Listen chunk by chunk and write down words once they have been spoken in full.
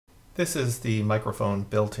This is the microphone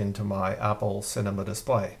built into my Apple Cinema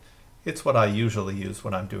display. It's what I usually use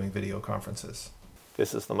when I'm doing video conferences.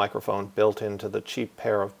 This is the microphone built into the cheap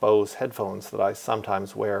pair of Bose headphones that I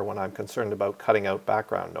sometimes wear when I'm concerned about cutting out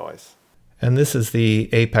background noise. And this is the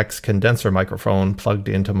Apex condenser microphone plugged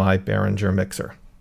into my Behringer mixer.